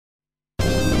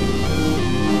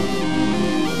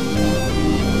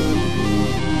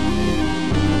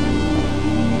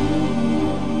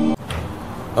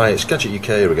Hi, it's Gadget UK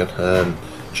here again.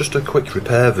 Just a quick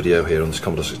repair video here on this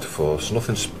Commodore 64. It's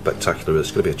nothing spectacular, it's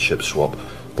going to be a chip swap.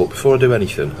 But before I do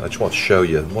anything, I just want to show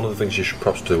you, one of the things you should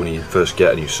perhaps do when you first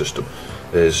get a new system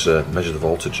is measure the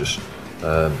voltages.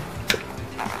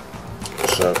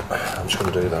 So I'm just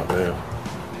going to do that now.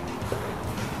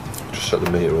 Just set the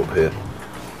meter up here,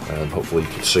 and hopefully you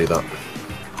can see that.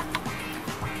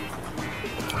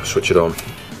 Switch it on.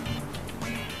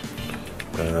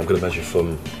 I'm going to measure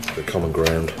from the common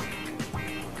ground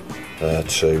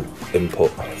to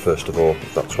input first of all,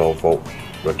 that 12 volt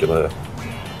regulator.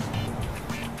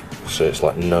 So it's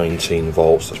like 19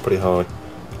 volts, that's pretty high.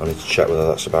 I need to check whether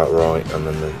that's about right, and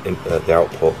then the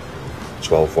output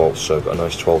 12 volts, so I've got a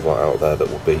nice 12 volt out there that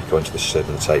will be going to the SID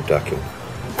and the tape deck and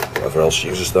whatever else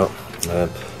uses that. And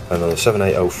on the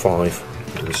 7805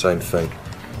 do the same thing.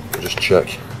 We'll just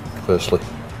check firstly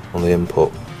on the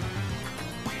input,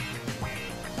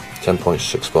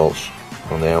 10.6 volts,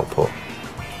 on the output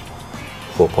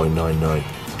 4.99.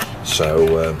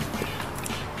 So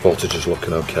voltage is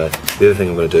looking okay. The other thing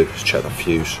I'm going to do is check that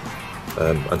fuse,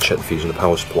 and check the fuse in the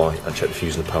power supply, and check the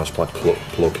fuse in the power supply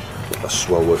plug. That's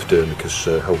well worth doing, because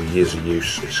over years of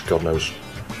use, it's God knows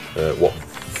what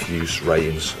fuse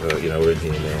ratings are in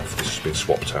here now. If this has been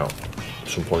swapped out at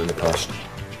some point in the past.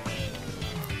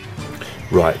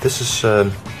 Right, this is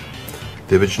the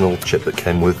original chip that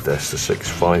came with this, the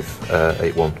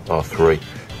 6581R3.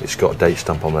 It's got a date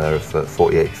stamp on there of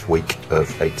 48th week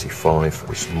of 85.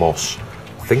 It's MOS.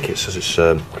 I think it says it's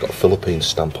got a Philippines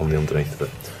stamp on the underneath of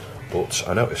it. But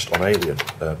I noticed on Alien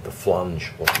the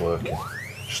flange wasn't working.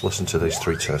 Just listen to these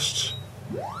three tests.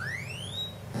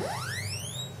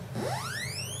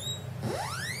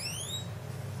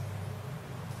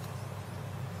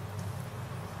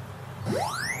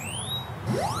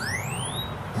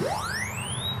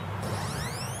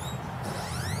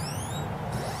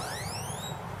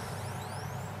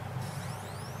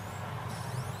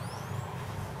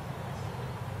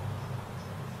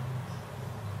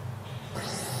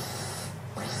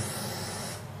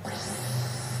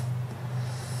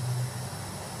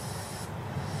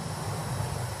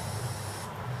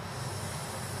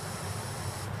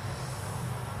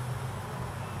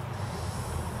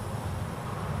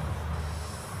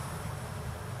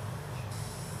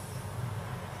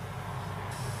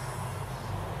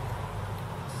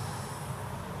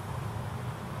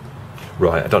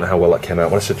 Right, I don't know how well that came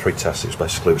out. When I said three tests, it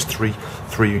was three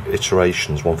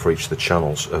iterations, one for each of the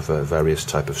channels of various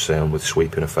type of sound with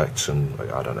sweeping effects and,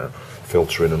 I don't know,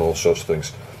 filtering and all sorts of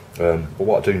things. But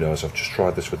what I do know is I've just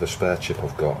tried this with the spare chip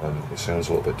I've got, and it sounds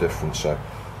a little bit different. So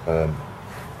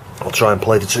I'll try and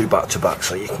play the two back to back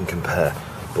so you can compare.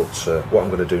 But what I'm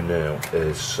going to do now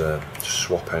is just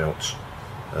swap out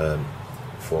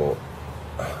for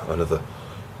another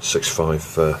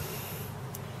 6581.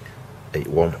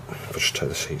 I'll just take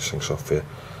the heat sinks off here.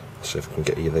 See if I can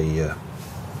get you the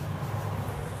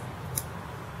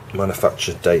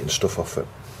manufacture date and stuff off it.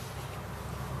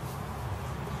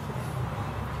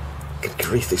 Good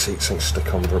grief, these heat sinks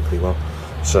stick on pretty well.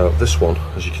 So this one,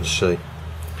 as you can see,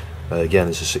 again,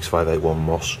 is a 6581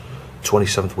 MOS,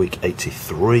 27th week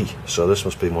 83. So this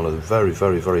must be one of the very,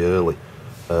 very, very early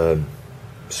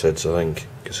SIDs, I think,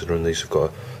 considering these have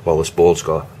got this board's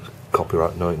got a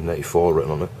copyright 1984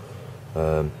 written on it.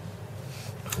 And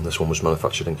this one was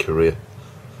manufactured in Korea,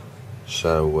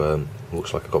 so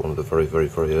looks like I got one of the very, very,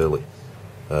 very early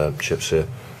chips here.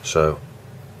 So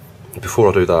before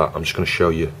I do that, I'm just going to show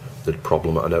you the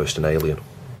problem that I noticed in Alien.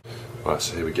 Right,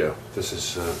 so here we go. This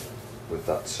is with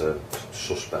that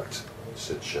suspect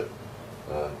SID chip.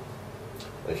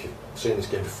 If you've seen this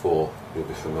game before, you'll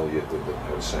be familiar with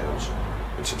how it sounds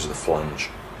in terms of the flange,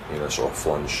 sort of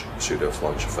flange, pseudo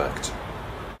flange effect.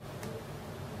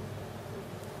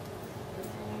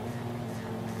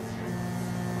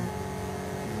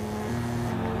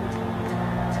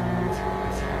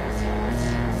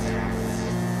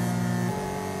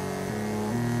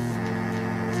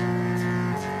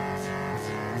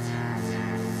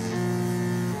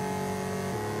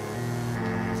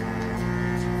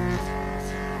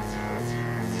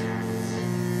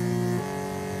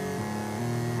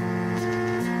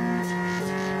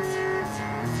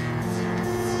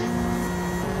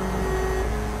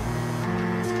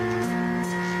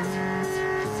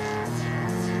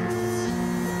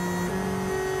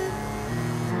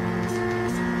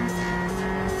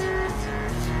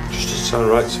 Sound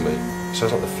right to me. It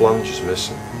sounds like the flange is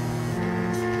missing.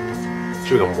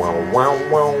 Should have gone wow wow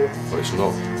wow, but it's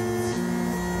not.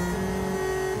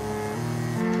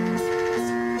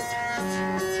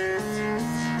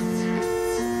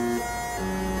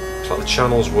 It's like the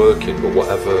channel's working, but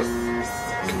whatever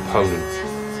component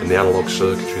in the analog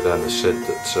circuitry there in the SID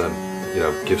that you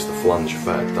know, gives the flange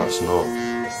effect. That's not.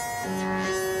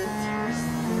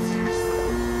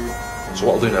 So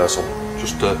what I'll do now is I'll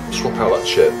just swap out that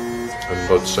chip and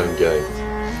load the same game.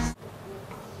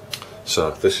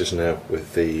 So this is now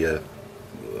with the,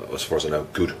 as far as I know,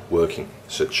 good working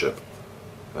SID chip,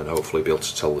 and hopefully be able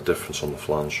to tell the difference on the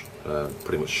flange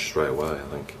pretty much straight away, I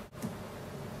think.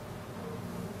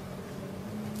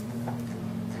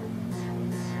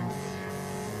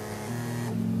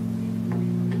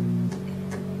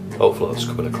 Hopefully that's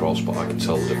coming across, but I can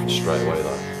tell the difference straight away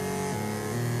there.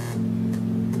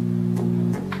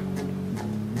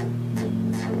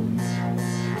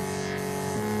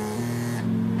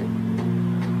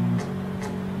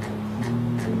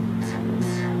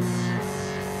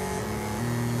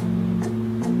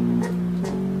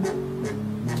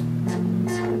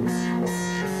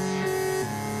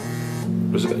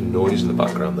 There's a bit of noise in the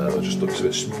background there, it just looks a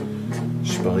bit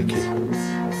spiky.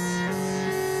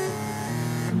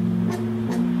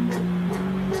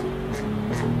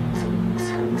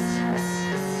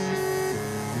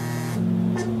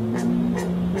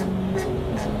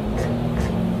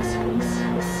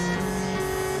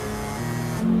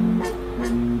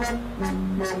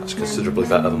 That's considerably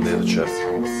better than the other chip.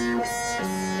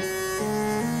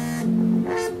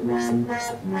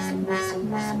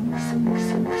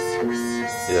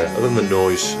 Yeah, other than the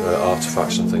noise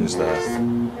artifacts and things there,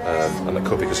 and it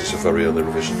could be because it's a very early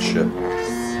revision chip,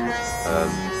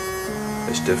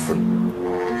 it's different.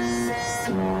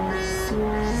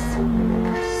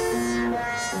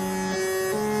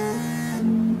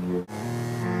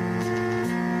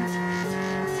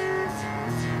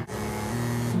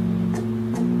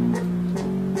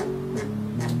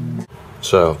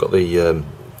 So I've got the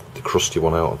crusty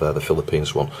one out of there, the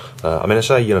Philippines one. I mean, I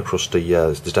say, you know, crusty, yeah,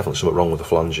 there's definitely something wrong with the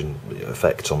flanging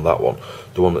effect on that one.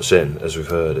 The one that's in, as we've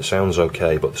heard, it sounds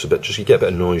okay, but there's a bit, just you get a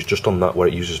bit of noise just on that where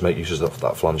it uses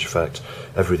that flange effect.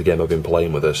 Every other game I've been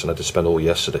playing with this, and I did spend all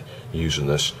yesterday using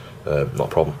this. Not a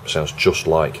problem. It sounds just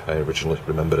like I originally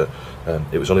remembered it.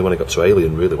 It was only when I got to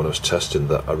Alien, really, when I was testing,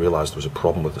 that I realised there was a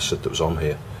problem with the SID that was on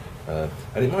here. And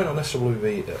it might not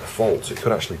necessarily be a fault. It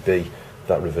could actually be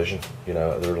that revision. You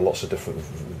know, there are lots of different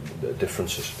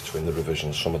differences between the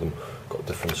revisions. Some of them got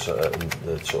different in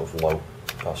the sort of low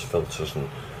pass filters and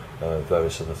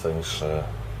various other things. So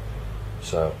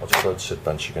I'll just load the SID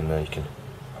bench again now. You can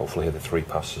hopefully hear the 3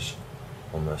 passes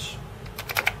on this.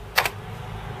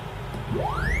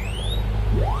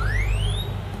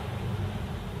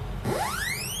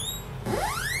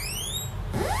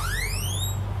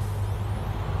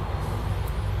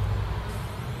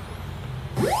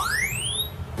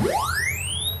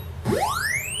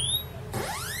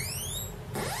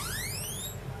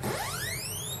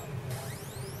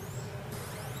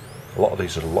 A lot of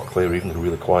these are a lot clearer, even the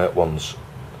really quiet ones.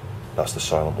 That's the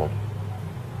silent one.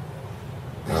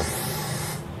 No.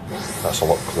 That's a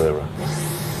lot clearer.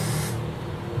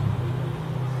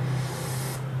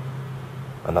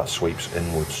 And that sweeps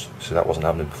inwards. See, that wasn't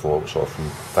happening before. It was sort of from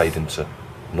fade into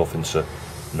nothing to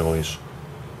noise.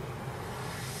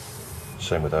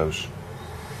 Same with those.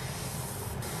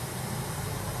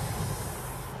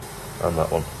 And that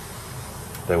one.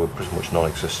 They were pretty much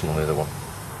non-existent on the other one.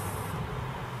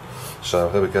 So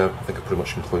there we go, I think I pretty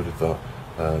much concluded that.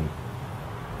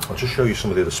 I'll just show you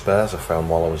some of the other spares I found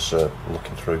while I was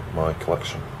looking through my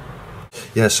collection.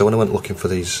 Yeah, so when I went looking for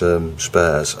these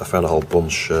spares, I found a whole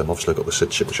bunch. Obviously I've got the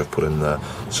SID chip which I've put in there,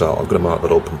 so I'm going to mark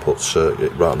that up and put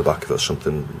right on the back of it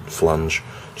something flange,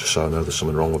 just so I know there's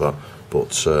something wrong with that.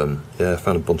 But yeah, I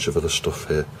found a bunch of other stuff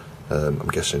here. I'm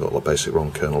guessing I've got like basic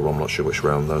ROM, kernel ROM, not sure which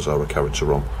round those are, a character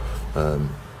ROM.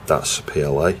 That's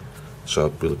PLA. So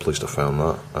I'm really pleased I found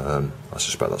that. I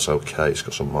suspect that's okay, it's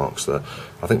got some marks there.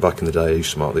 I think back in the day I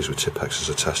used to mark these with Tipex as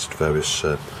I tested various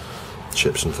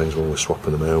chips and things when we were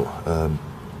swapping them out. A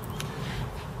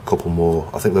couple more,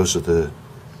 I think those are the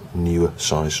newer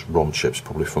size ROM chips,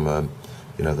 probably from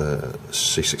you know, the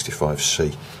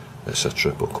C64C,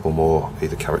 etc. But a couple more,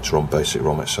 either character ROM, basic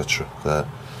ROM, etc. there,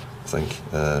 I think.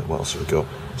 What else have we got?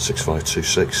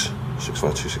 6526,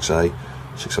 6526A,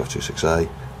 6526A.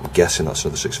 I'm guessing that's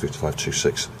another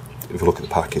 65526. If you look at the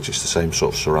package, it's the same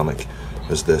sort of ceramic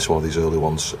as this, one of these early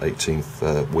ones,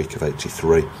 18th week of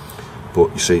 83.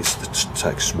 But you see, it's the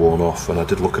text worn off, and I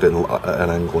did look at it at an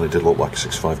angle, and it did look like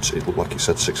 65. It looked like it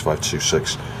said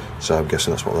 6526. So I'm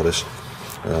guessing that's what that is.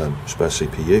 Spare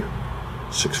CPU,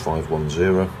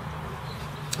 6510.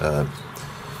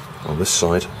 On this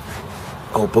side, a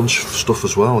whole bunch of stuff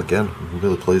as well. Again, I'm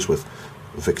really pleased with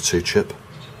VIC-2 chip.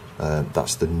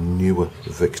 That's the newer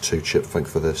VIC-2 chip, I think,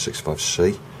 for the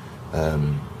 65C.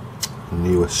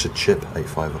 newer SID chip,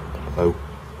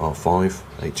 850R5,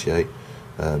 88,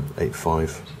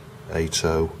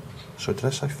 8580, so did I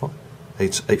say 5?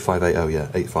 8580, yeah,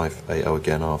 8580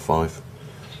 again, R5,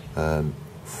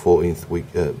 14th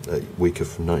week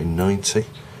of 1990.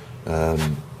 I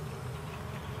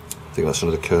think that's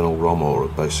another kernel ROM or a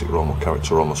basic ROM or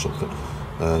character ROM or something.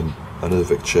 Another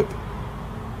VIC chip,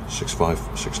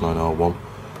 6569R1,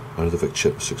 another VIC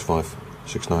chip,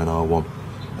 6569R1.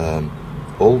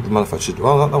 All the manufacturers,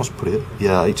 well, that was pretty,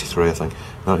 yeah, 83 I think,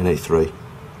 1983,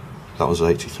 that was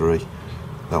 83,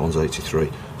 that one's 83,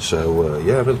 so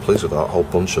yeah, I'm really pleased with that, a whole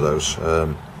bunch of those.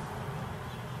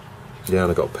 Yeah,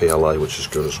 and I got PLA, which is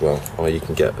good as well. I mean, you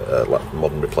can get like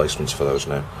modern replacements for those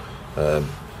now, and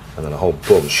then a whole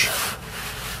bunch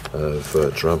of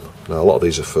DRAM. Now a lot of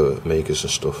these are for Amigas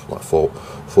and stuff, like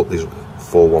these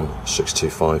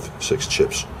 41625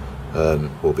 chips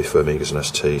will be for Amigas and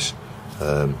STs.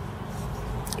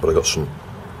 But I got some,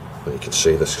 you can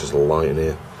see this because of the light in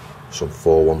here, some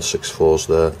 4164s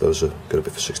there, those are going to be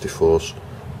for 64s.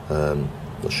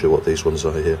 Not sure what these ones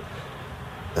are here.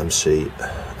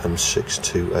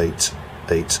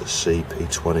 M6288C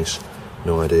P20s,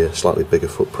 no idea, slightly bigger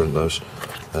footprint those.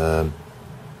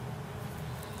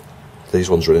 These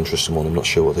ones are an interesting one, I'm not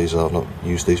sure what these are, I've not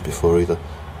used these before either.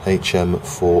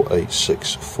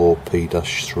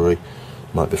 HM4864P-3,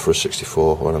 might be for a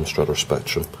 64 or an Amstrad or a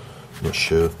Spectrum, not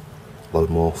sure. Load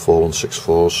more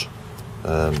 4164s,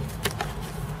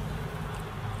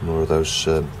 more of those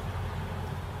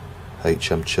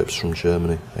HM chips from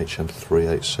Germany,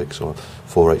 HM386 or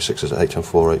 486 is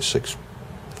HM486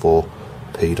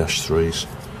 4P-3s.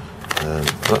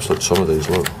 Perhaps look at some of these,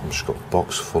 look, I've just got a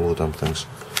box full of damn things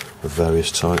of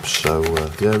various types, so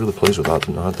yeah, really pleased with that. I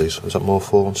didn't know I had these. Is that more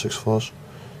 4164s?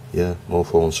 Yeah, more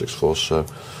 4164s, so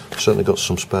certainly got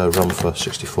some spare RAM for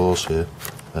 64s here.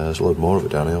 There's a load more of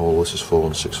it down here, all this is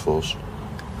 4164s.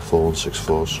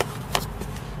 4164s.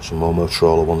 Some more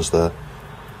Motorola ones there.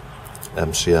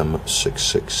 MCM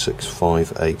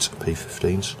 66658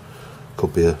 P15s.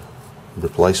 Could be a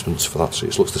replacement for that, so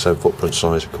it looks the same footprint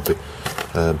size, it could be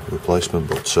a replacement,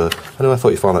 but anyway, I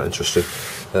thought you found that interesting.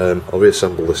 I'll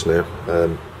reassemble this now.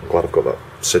 I'm glad I've got that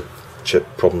SID chip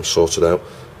problem sorted out.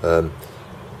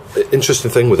 Interesting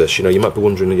thing with this, you know, you might be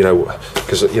wondering, you know,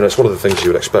 because you know it's one of the things you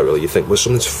would expect really. You think when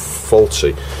something's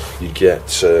faulty, you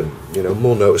get you know,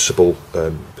 more noticeable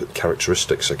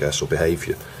characteristics, I guess, or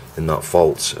behaviour in that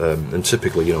fault, and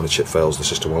typically, you know, when a chip fails, the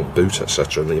system won't boot,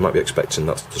 etc. And you might be expecting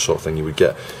that's the sort of thing you would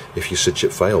get if your SID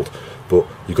chip failed. But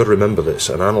you've got to remember that it's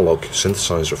an analog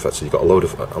synthesizer effectively. You've got a load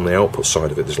of, on the output side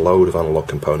of it, there's a load of analog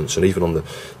components, and even on the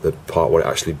part where it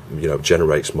actually, you know,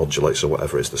 generates, modulates, or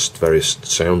whatever it is, there's various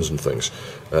sounds and things.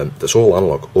 That's all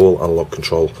analog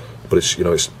control. But it's, you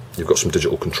know, you've got some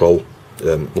digital control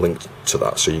linked to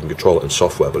that, so you can control it in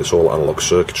software, but it's all analog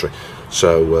circuitry.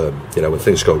 So you know, when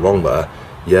things go wrong there,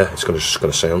 yeah, it's just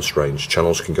going to sound strange.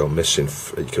 Channels can go missing.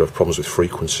 You could have problems with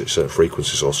frequencies, certain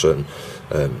frequencies, or certain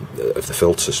of the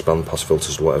filters, bandpass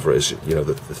filters, whatever it is. You know,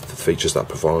 the features that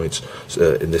provides.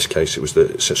 In this case, it was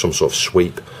some sort of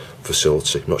sweep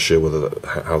facility. I'm not sure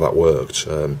how that worked.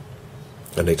 I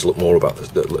need to look more about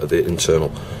the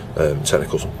internal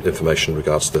technical information in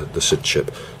regards to the SID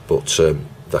chip, but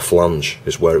the flange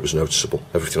is where it was noticeable.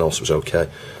 Everything else was okay.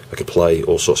 I could play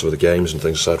all sorts of other games and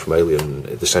things aside from Alien.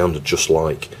 They sounded just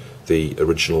like the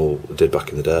original did back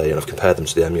in the day, and I've compared them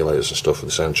to the emulators and stuff,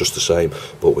 and they sound just the same.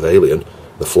 But with Alien,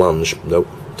 the flange, nope,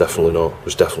 definitely not.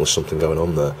 There's definitely something going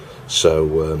on there.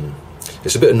 So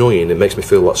it's a bit annoying. It makes me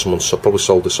feel like someone probably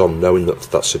sold this on knowing that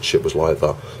that SID chip was like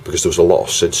that, because there was a lot of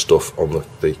SID stuff on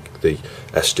the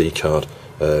SD card.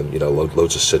 You know,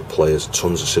 loads of SID players,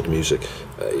 tons of SID music.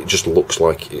 It just looks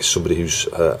like it's somebody who's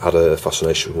had a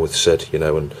fascination with SID, you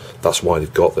know, and that's why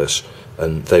they've got this,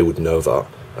 and they would know that.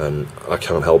 And I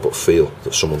can't help but feel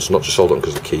that someone's not just sold it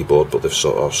because of the keyboard, but they've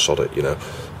sort of sod it, you know.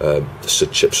 The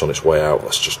SID chip's on its way out,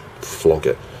 let's just flog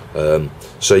it.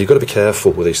 So you've got to be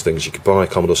careful with these things. You could buy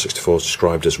Commodore 64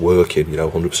 described as working, you know,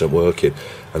 100% working,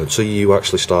 and until you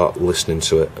actually start listening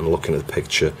to it and looking at the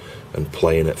picture and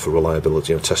playing it for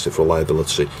reliability and test it for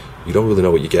reliability, you don't really know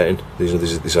what you're getting.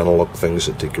 These analog things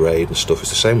that degrade and stuff. It's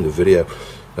the same with the video,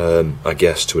 I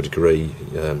guess, to a degree.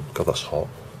 God, that's hot.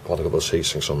 Glad I got those heat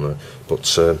sinks on there.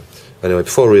 But anyway,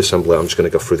 before I reassemble it, I'm just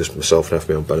going to go through this myself now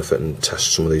for my own benefit and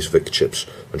test some of these VIC chips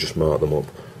and just mark them up.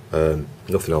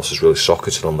 Nothing else is really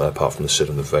socketed on there apart from the SID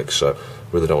and the VIC, so I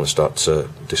really don't want to start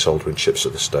desoldering chips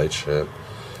at this stage.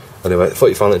 Anyway, I thought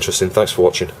you found it interesting. Thanks for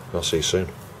watching. I'll see you soon.